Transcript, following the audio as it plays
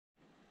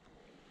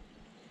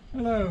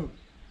Hello,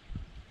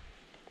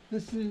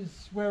 this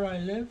is where I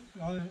live,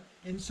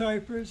 in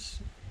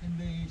Cyprus, in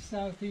the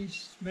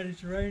southeast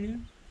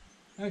Mediterranean.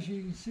 As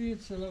you can see,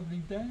 it's a lovely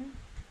day,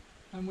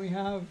 and we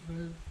have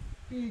a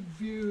big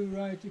view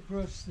right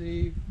across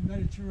the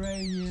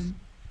Mediterranean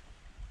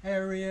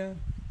area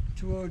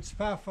towards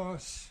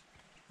Paphos,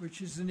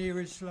 which is the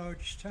nearest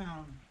large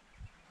town.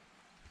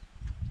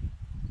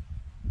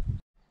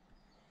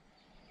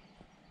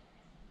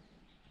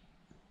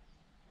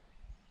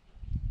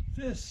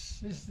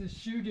 This is the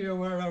studio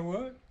where I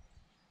work.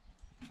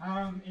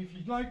 If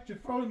you'd like to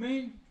follow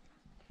me,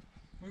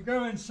 we'll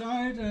go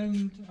inside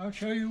and I'll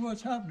show you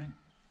what's happening.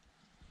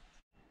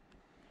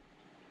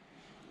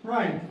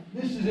 Right,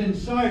 this is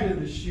inside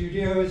of the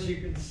studio, as you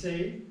can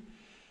see.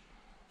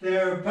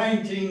 There are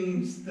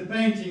paintings. The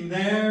painting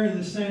there in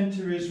the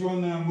centre is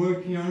one that I'm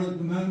working on at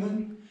the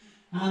moment,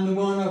 and the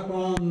one up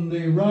on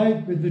the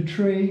right with the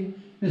tree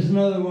is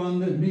another one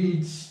that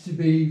needs to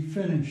be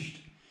finished.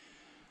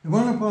 The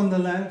one up on the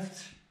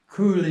left,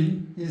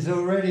 Cooling, is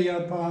already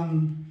up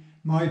on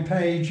my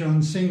page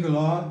on Single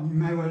Art. You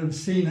may well have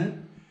seen it.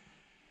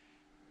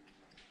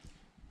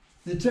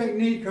 The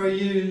technique I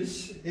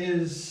use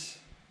is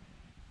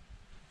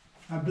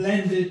a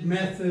blended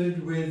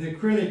method with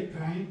acrylic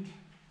paint.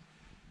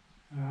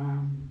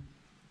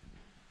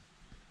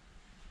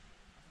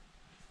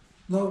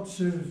 Lots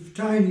of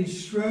tiny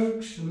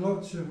strokes and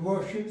lots of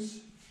washes.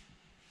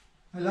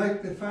 I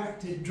like the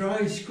fact it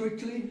dries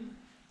quickly.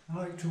 I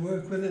like to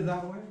work with it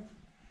that way.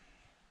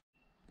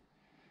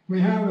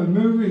 We have a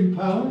moving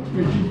palette,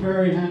 which is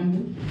very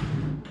handy.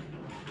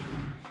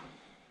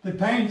 The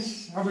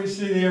paints,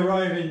 obviously they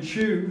arrive in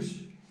tubes,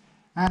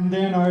 and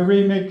then I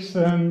remix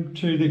them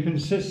to the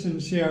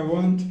consistency I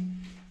want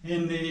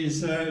in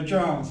these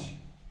jars.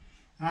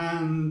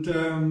 And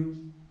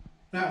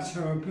that's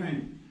how I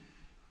paint.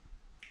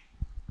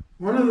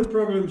 One of the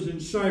problems in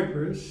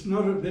Cyprus,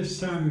 not at this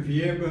time of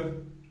year, but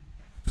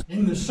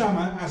in the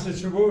summer, as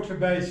it's a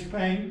water-based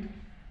paint,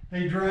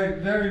 they dry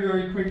very,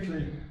 very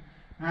quickly,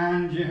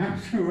 and you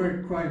have to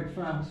work quite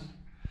fast.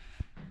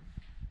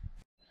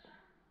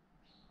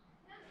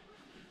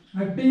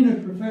 I've been a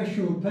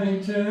professional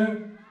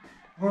painter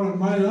all of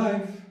my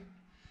life,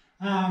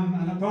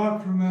 and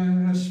apart from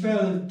a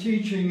spell of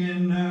teaching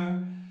in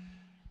a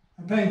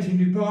painting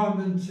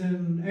department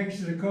in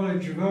Exeter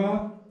College of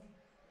Art,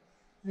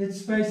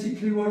 it's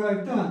basically what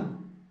I've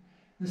done.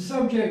 The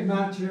subject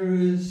matter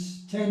has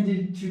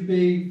tended to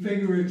be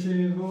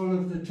figurative all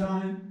of the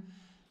time,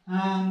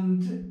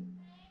 and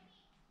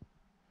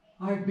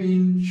I've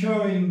been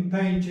showing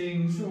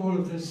paintings all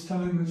of this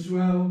time as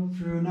well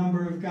through a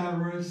number of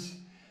galleries.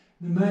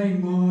 The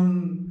main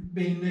one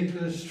being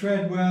Nicholas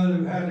Treadwell,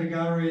 who had a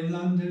gallery in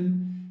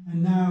London,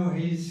 and now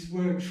he's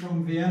works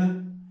from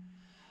Vienna.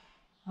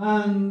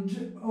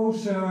 And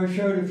also I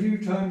showed a few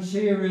times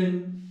here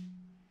in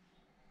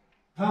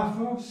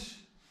Paphos,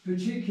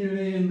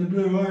 particularly in the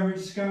Blue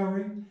Iris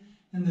Gallery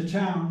in the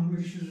town,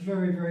 which is a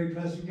very, very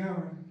pleasant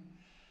gallery.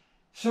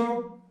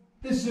 So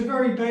this is a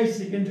very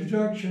basic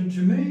introduction to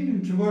me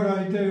and to what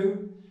I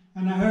do,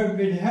 and I hope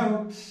it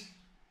helps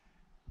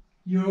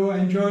your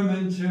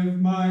enjoyment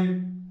of my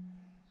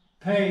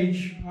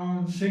page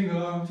on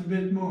Single Art a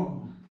bit more.